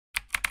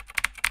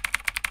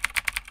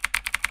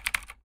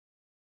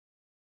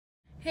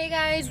Hey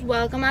guys,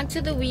 welcome back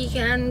to the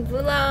weekend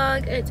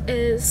vlog. It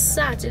is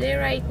Saturday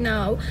right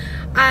now.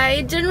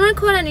 I didn't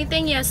record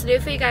anything yesterday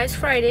for you guys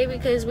Friday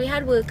because we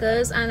had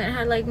workers and it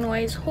had like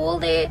noise whole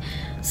day,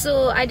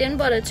 so I didn't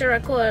bother to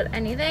record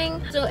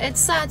anything. So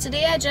it's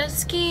Saturday. I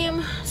just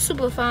came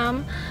super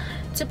farm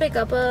to pick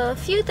up a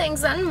few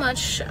things, not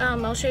much.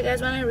 I'll show you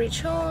guys when I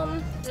reach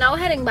home. Now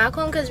heading back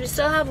home because we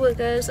still have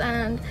workers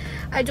and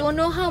I don't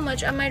know how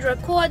much I might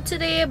record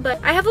today,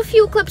 but I have a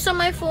few clips on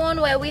my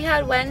phone where we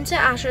had went to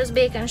Asah'S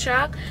Bacon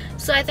Shack,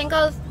 so I think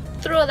I'll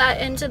throw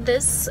that into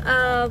this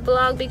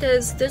vlog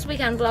because this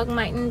weekend vlog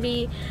mightn't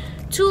be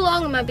too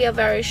long. It might be a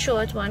very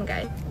short one,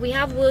 guys. We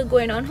have work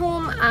going on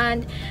home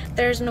and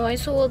there's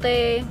noise all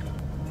day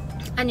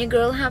and your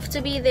girl have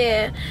to be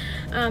there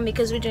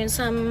because we're doing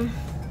some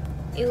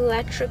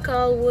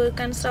electrical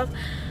work and stuff,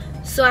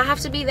 so I have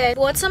to be there.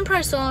 Bought some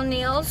press-on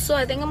nails, so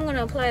I think I'm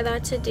gonna apply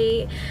that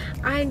today.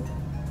 I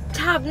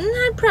haven't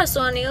had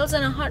press-on nails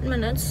in a hot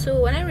minute,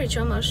 so when I reach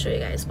home I'll show you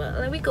guys, but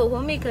let me go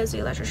home because the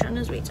electrician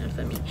is waiting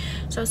for me,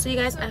 so I'll see you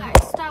guys.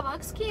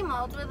 Starbucks came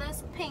out with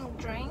this pink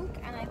drink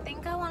and I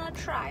think I want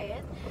to try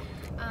it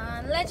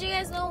and let you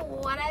guys know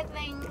what I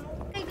think.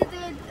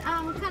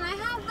 Can I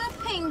have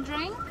the pink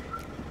drink?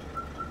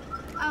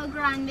 El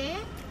Grande.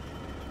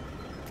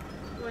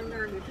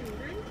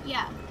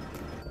 Yeah.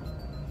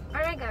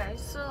 Alright guys,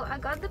 so I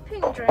got the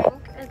pink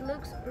drink. It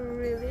looks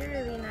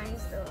really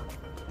nice though.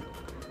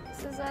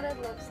 This is what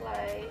it looks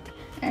like.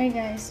 Alright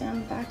guys, so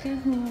I'm back at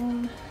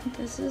home.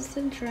 This is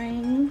the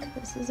drink.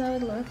 This is how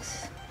it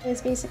looks.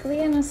 It's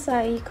basically an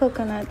acai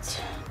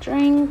coconut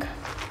drink.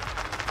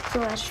 So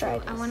let's try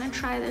this. I want to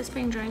try this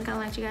pink drink and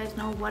let you guys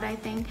know what I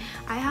think.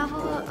 I have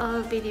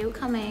a video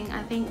coming,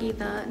 I think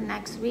either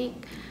next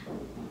week,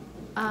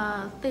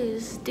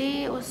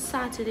 Thursday or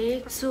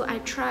Saturday. So I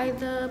tried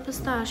the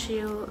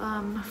pistachio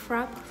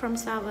frap from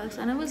Starbucks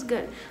and it was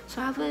good,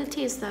 so I have a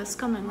taste test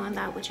coming on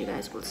that, which you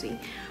guys will see.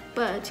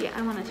 But yeah,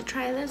 I wanted to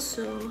try this,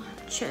 so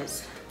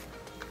cheers.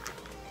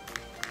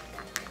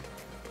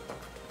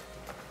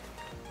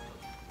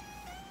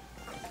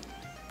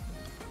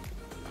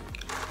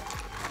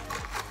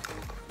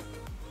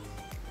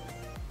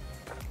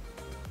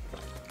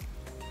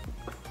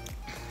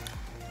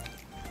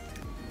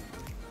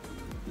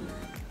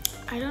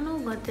 I don't know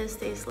what this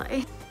tastes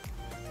like.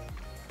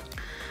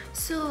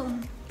 So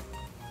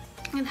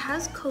it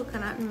has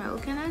coconut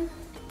milk in it.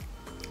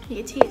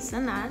 You taste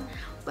in that,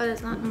 but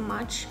it's not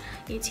much.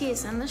 You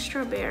taste in the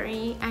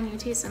strawberry and you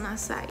taste in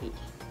acai.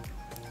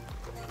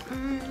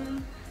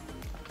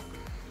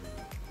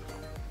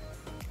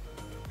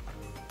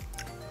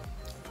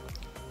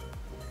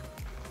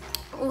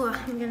 Oh,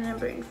 I'm getting a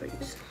brain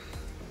freeze.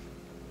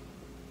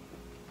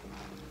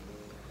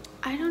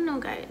 I don't know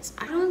guys,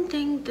 I don't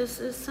think this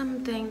is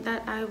something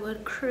that I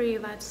would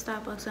crave at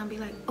Starbucks and be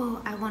like,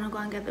 oh, I want to go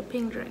and get the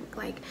pink drink.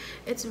 Like,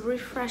 it's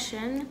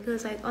refreshing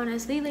because like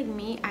honestly, like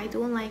me, I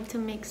don't like to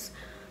mix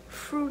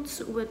fruits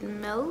with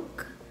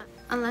milk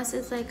unless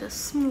it's like a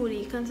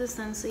smoothie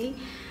consistency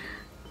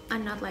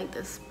and not like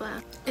this.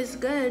 But it's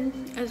good,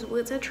 it's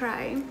worth a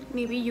try.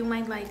 Maybe you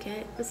might like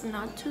it. It's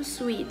not too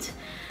sweet,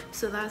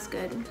 so that's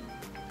good.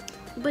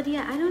 But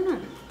yeah, I don't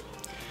know,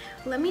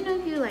 let me know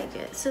if you like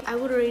it. So I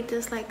would rate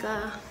this like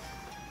a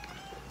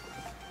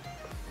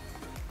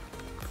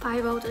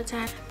 5 out of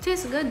 10.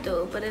 Tastes good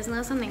though, but it's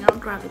not something I'll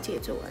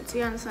gravitate towards,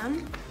 you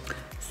understand?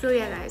 So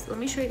yeah guys, let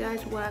me show you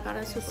guys what I got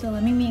us. So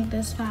let me make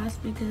this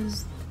fast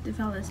because the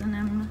fellas and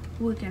I'm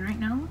working right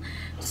now.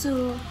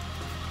 So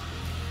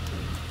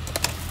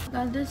I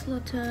got this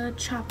little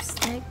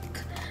chopstick.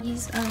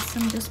 These are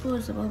some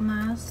disposable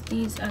masks.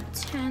 These are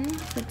 10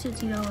 for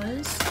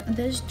 $30.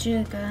 This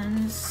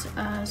Jergens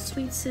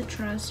sweet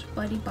citrus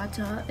body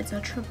butter. It's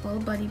a triple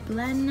body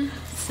blend.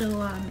 So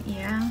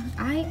yeah,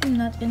 I am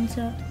not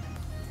into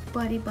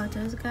body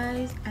butters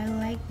guys. I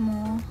like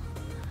more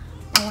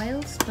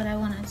oils, but I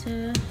wanted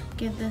to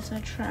give this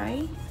a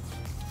try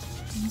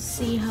and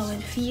see how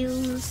it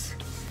feels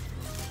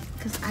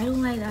because I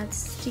don't like that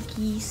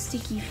sticky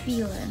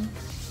feeling.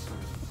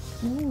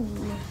 Ooh,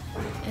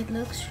 it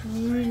looks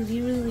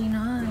really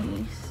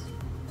nice.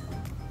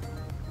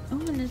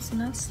 Oh, and it's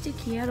not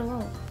sticky at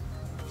all.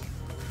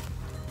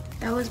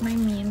 That was my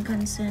main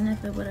concern,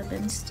 if it would have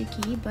been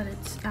sticky, but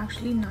it's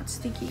actually not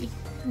sticky.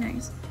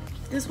 Nice.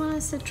 This one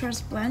is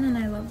citrus blend and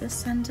I love the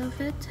scent of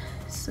it.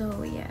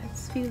 So yeah, it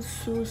feels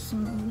so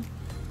smooth.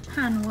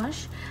 Hand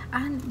wash,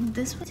 and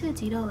this was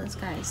 $30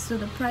 guys, so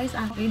the price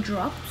actually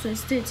dropped, so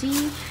it's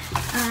 $30.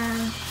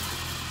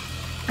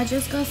 I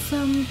just got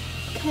some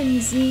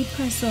Kenzie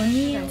press-on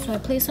nails. So I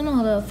placed an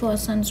order for a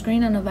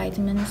sunscreen and a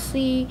vitamin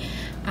C,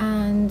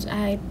 and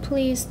I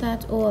placed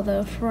that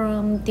order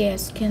from Their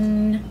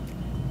Skin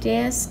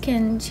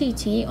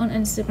TT on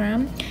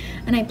Instagram,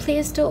 and I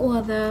placed the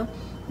order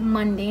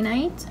Monday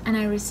night and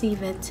I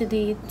received it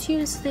today,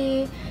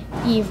 Tuesday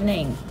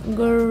evening.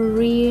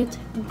 Great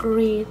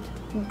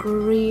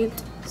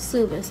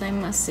service, I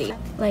must say.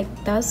 Like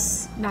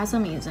that's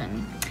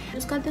amazing.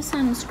 Just got the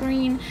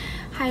sunscreen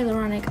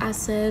hyaluronic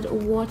acid,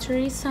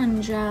 watery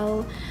sun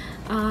gel,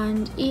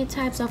 and 8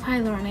 types of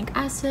hyaluronic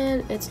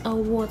acid. It's a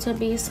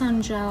water-based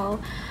sun gel,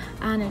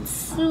 and it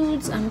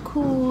soothes and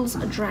cools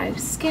dry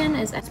skin.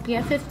 It's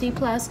SPF 50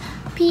 plus,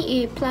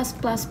 PA plus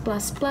plus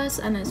plus plus,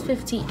 and it's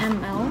 50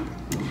 ml.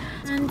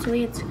 And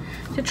wait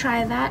to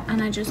try that.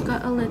 And I just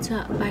got a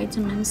little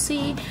vitamin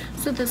C.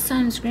 So the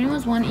sunscreen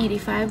was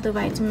 $185. The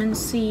vitamin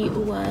C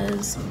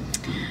was,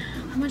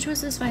 how much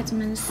was this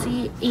vitamin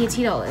C?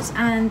 $80.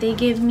 And they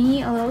gave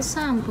me a little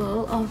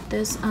sample of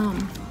this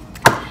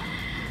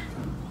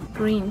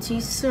green tea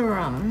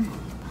serum.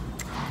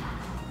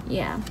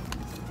 Yeah,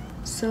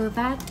 so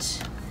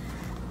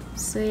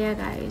yeah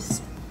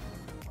guys.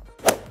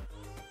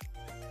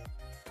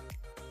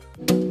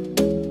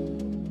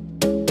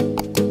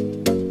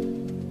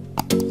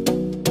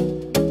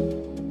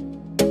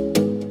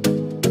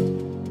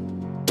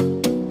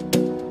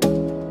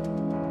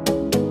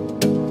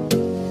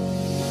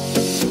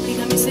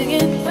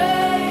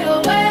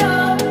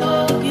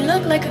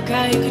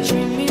 You could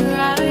treat me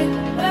right.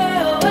 Way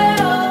oh, way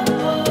oh,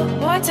 oh.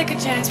 Boy, take a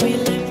chance, will you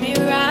let me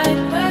ride?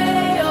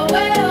 Way oh,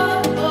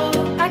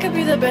 oh. I could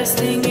be the best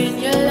thing in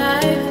your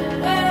life.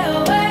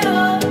 Way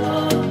oh,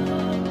 oh.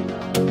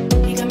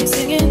 You got me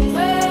singing.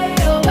 Way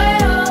oh,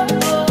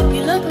 oh.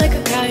 You look like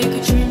a guy, you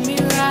could treat me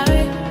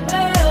right.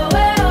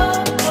 Way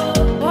oh, oh.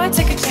 Boy,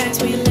 take a chance,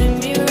 will you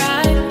let me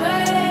ride?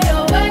 Way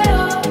oh,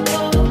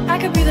 oh. I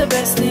could be the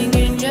best thing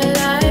in your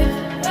life.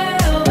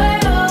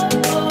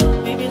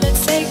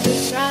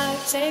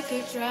 Take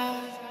a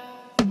drive.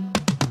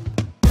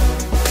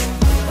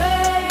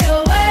 Way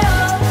oh, oh,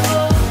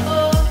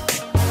 oh.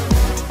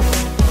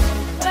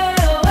 Way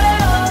oh, oh. Way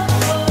oh,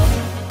 oh, oh.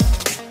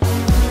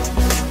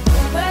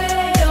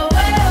 Way oh, oh.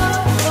 Way oh,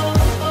 oh,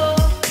 oh.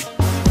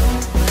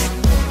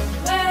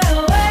 Way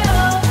oh,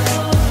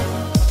 oh,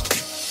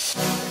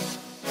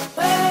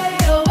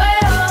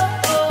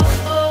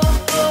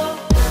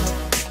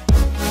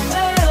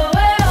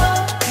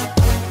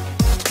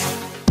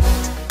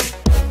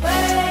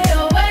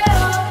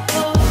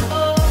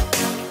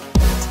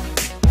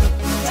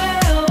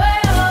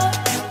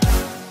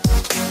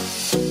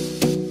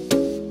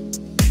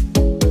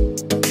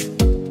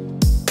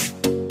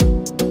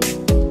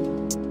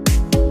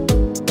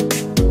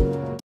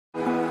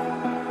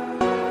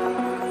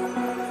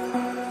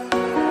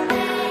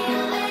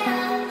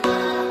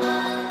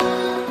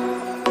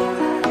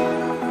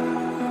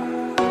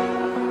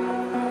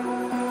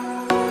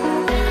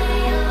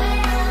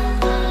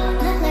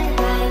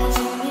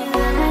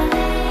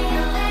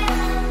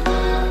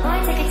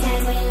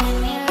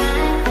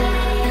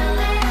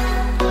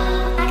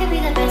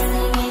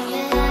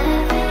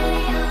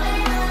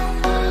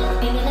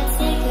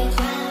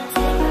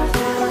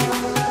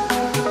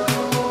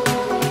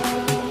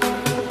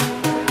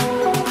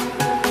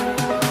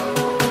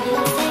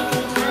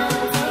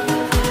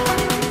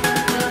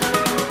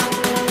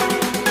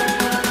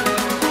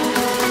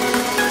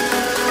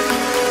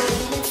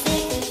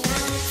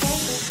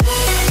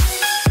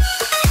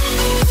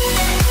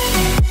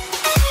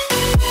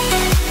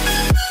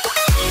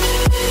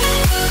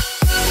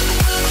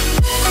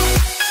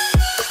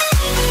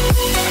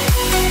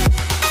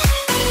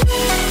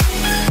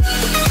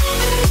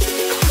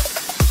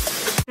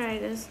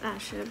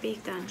 Asah's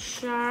bacon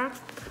shark.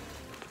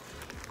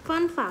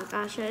 Fun fact,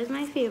 Asah's is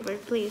my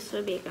favorite place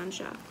for bacon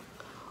shark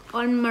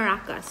on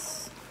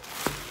Maracas.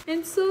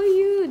 It's so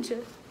huge.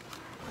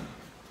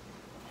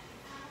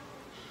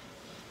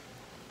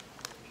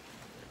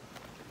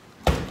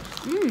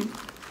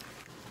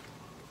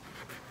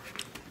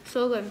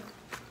 So good.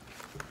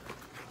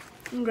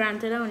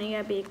 Granted, I only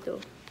get baked though.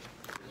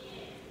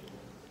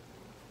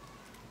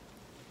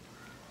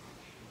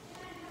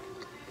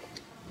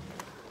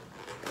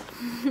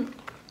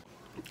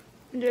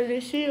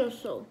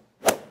 Delicioso.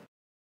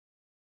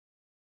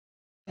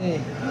 Hey,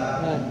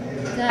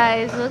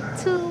 guys, look,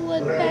 2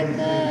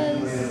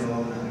 woodpeckers.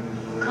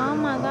 Oh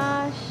my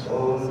gosh.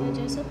 So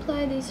just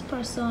apply these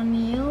press-on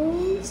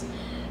nails.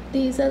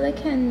 These are the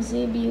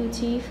Kenzie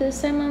Beauty.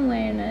 First time I'm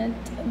wearing it.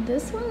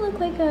 This one looked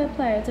like I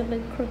applied it a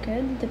bit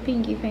crooked, the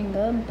pinky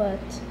finger, but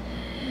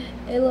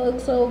it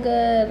looks so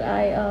good.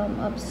 I am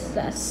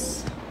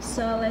obsessed.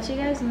 So I'll let you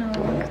guys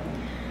know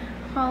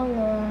how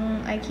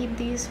long I keep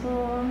these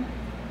for.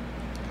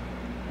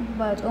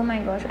 But oh my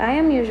gosh, I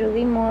am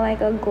usually more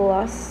like a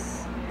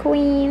gloss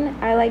queen.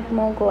 I like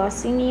more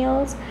glossy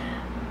nails,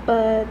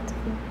 but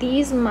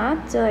these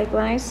matte, like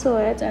when I saw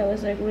it, I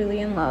was like really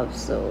in love.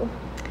 So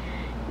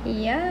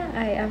yeah,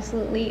 I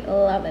absolutely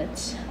love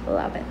it.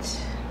 Love it.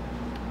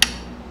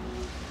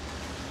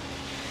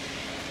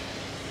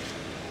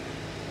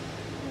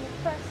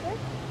 Press it.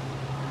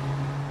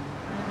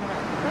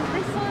 What's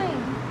this sign?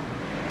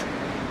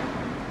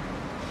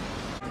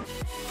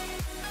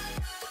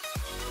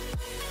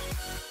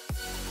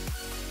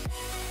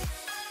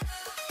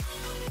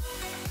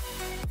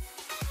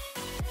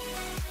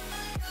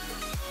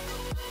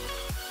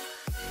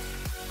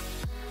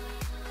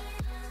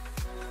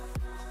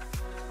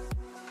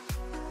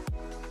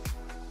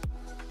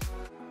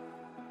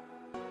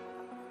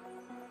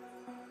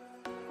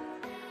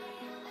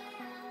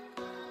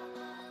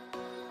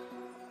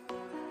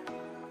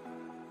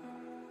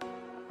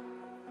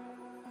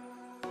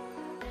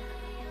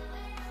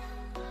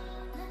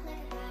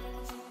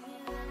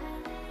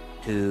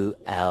 2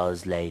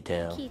 hours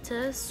later.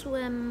 Kita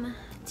Swim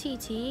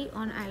TT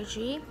on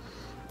IG,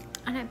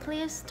 and I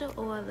placed the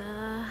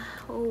order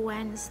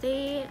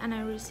Wednesday and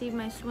I received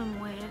my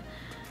swimwear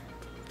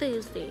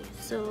Thursday.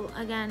 So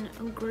again,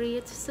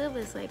 great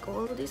service. Like,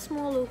 all of these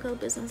small local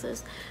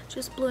businesses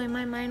just blowing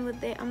my mind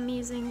with their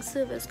amazing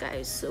service,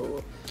 guys.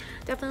 So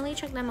definitely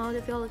check them out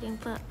if you're looking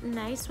for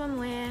nice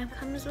swimwear.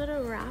 Comes with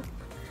a wrap,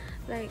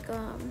 like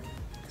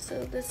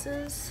so this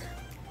is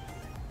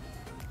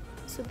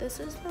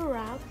the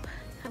wrap.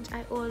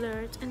 I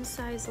ordered in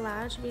size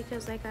large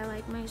because like I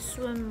like my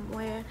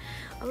swimwear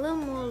a little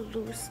more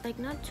loose, like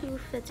not too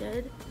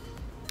fitted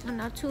and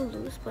not too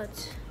loose,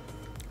 but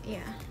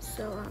yeah.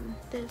 So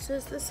this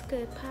is the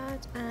skirt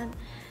part, and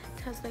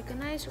it has like a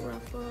nice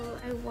ruffle.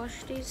 I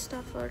washed these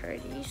stuff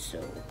already.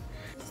 So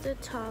it's the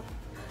top,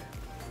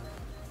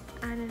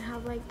 and it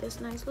have like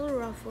this nice little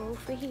ruffle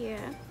for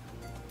here.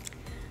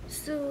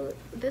 So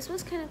this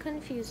was kind of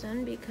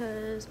confusing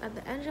because at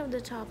the edge of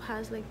the top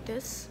has like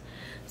this.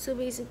 So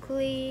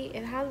basically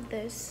it have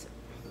this,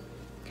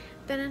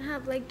 then it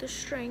have like the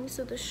string,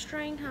 so the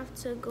string have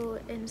to go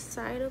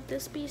inside of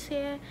this piece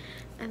here,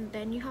 and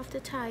then you have to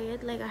tie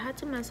it. Like, I had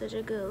to message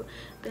a girl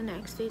the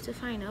next day to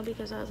find out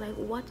because I was like,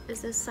 what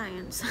is this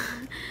science?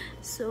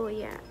 So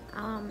yeah,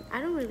 I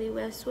don't really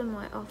wear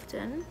swimwear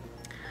often,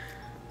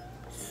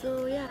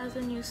 so yeah, as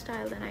a new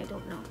style, then I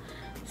don't know.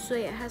 So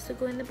yeah, it has to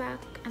go in the back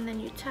and then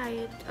you tie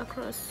it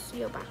across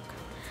your back.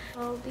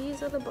 Well,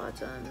 these are the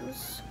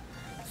bottoms.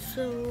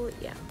 So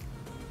yeah,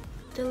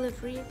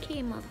 delivery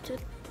came up to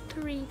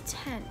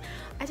 $310.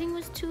 I think it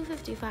was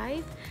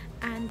 $255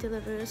 and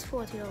delivery was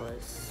 $40.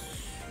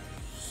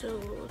 So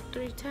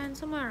 $310,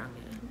 somewhere around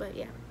here. But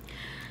yeah,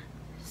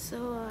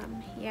 so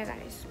yeah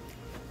guys,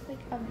 quick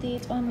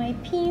update on my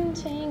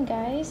painting,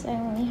 guys. I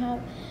only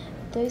have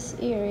this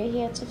area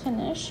here to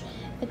finish.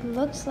 It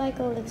looks like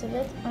a little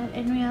bit, and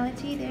in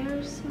reality there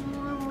are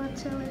small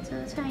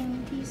little tiny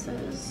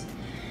pieces,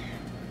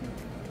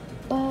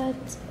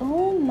 but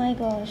oh my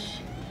gosh,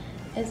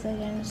 it's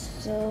again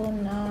so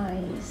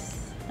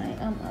nice. I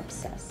am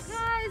obsessed.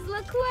 Guys,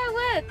 look who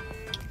I with.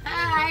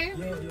 Hi.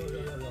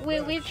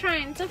 We're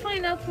trying to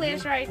find a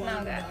place right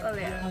now, guys. Oh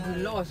yeah. And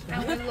we lost.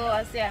 And we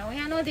lost, yeah. We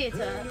had no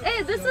data.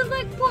 Hey, this is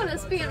like Port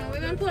Spain. We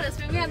went Port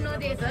Spain, we had no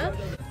data.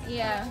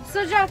 Yeah.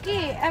 So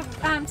Jackie,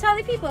 tell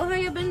the people how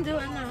you've been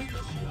doing now.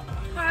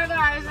 Hi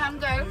guys, I'm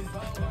good.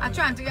 I'm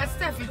trying to get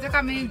Steffi to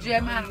come in the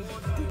gym and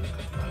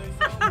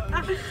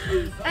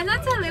and I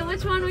tell you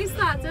which one we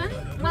started.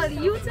 Well,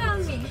 you tell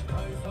me.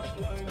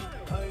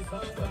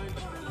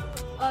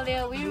 Oh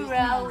yeah, we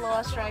real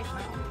lost right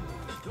now.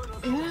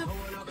 yeah,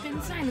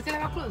 been signed. Look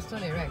at how close to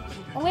it, right?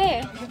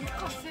 Where?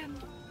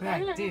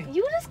 Right there.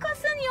 You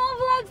discussing your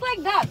vlogs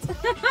like that?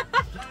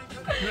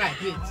 Right,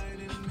 wait.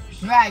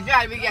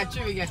 Right, we get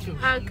you.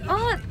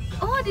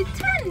 Oh, the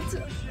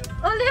tent.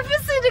 Oh, let me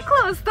see the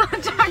clothes store.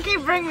 Jackie,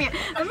 bring me.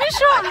 Let me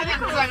show you the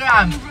clothes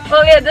store.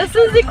 Oh yeah, this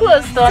is the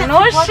clothes store.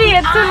 No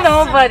shade to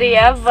nobody,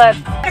 yeah, but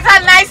it's a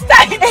nice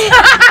tent.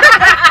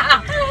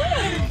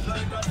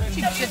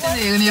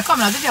 When you come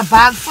out with your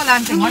bag full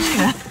and thing, what's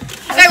your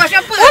Hey, what's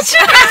your purse?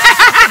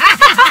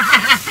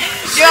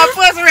 Your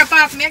purse rip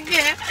off me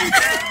again.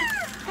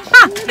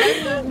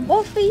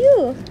 Oh, for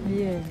you?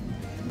 Yeah.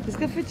 It's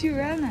gonna fit you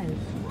real nice.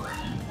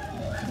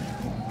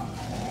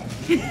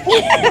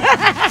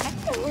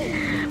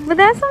 But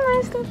that's some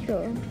nice stuff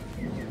though.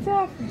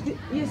 So,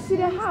 you see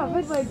the half,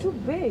 it's like too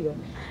big.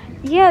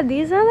 Yeah,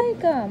 these are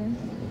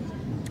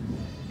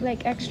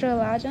like extra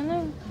large on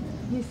them.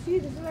 You see,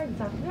 this is like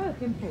exactly what I'm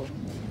looking for.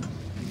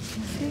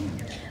 You see?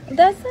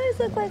 That size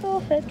look like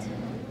it'll fit.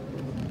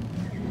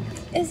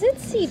 Is it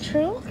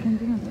see-through?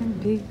 Something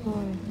big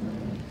boy.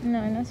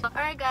 No, not.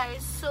 Alright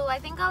guys, so I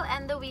think I'll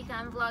end the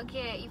weekend vlog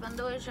here, even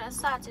though it's just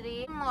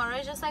Saturday. Tomorrow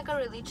is just like a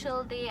really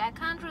chill day. I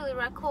can't really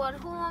record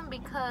home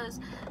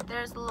because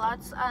there's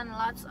lots and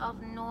lots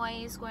of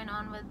noise going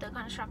on with the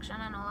construction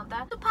and all of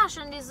that. The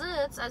passion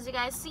desserts, as you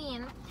guys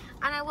seen,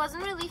 and I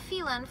wasn't really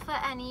feeling for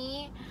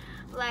any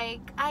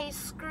like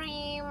ice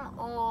cream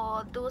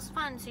or those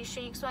fancy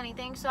shakes or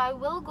anything, so I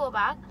will go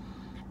back.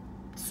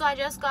 So I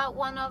just got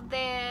one of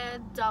their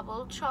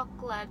double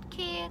chocolate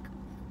cake,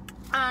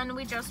 and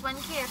we just went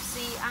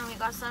KFC and we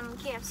got some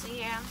KFC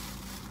here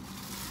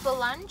for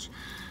lunch.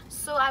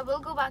 So I will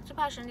go back to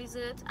Passion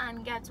Dessert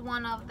and get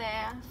one of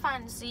their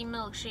fancy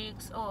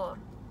milkshakes or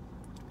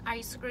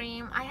ice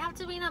cream. I have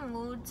to be in a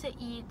mood to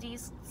eat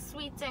these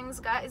sweet things,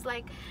 guys,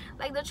 like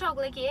the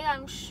chocolate cake.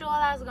 I'm sure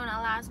that's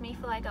gonna last me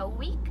for like a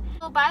week.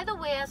 So by the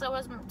way, as I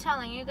was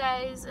telling you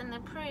guys in the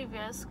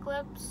previous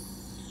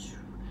clips,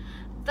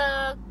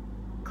 the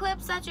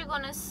clips that you're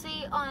gonna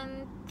see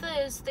on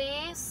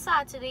Thursday,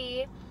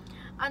 Saturday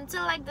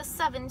until like the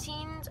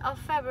 17th of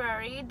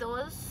February,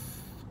 those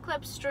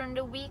clips during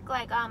the week,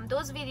 like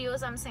those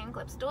videos, I'm saying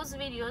clips, those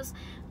videos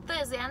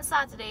Thursday and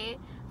Saturday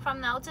from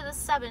now to the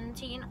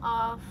 17th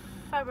of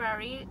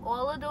February.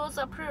 All of those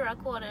are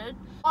pre-recorded.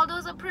 All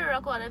those are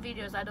pre-recorded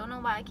videos. I don't know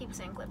why I keep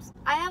saying clips.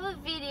 I have a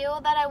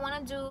video that I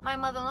want to do. My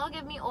mother-in-law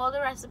gave me all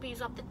the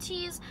recipes of the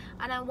teas,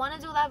 and I want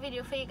to do that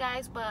video for you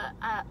guys, but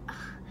I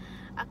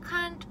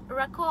can't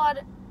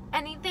record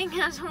anything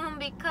at home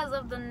because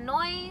of the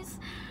noise.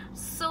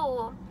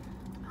 So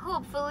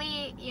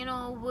hopefully, you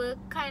know, work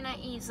kind of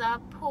ease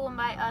up home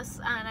by us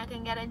and I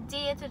can get a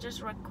day to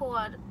just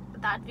record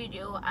that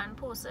video and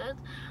post it.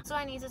 So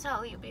I need to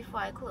tell you before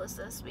I close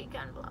this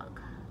weekend vlog.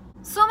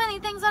 So many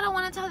things that I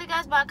want to tell you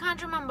guys, but I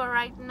can't remember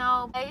right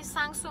now. Guys,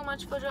 thanks so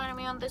much for joining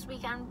me on this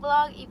weekend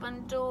vlog,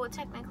 even though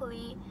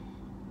technically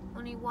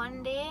only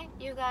one day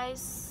you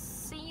guys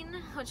seen,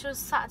 which was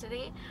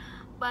Saturday.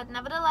 But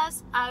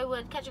nevertheless, I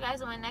would catch you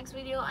guys in my next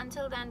video.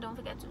 Until then, don't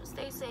forget to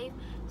stay safe,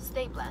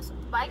 stay blessed.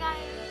 Bye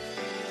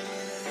guys.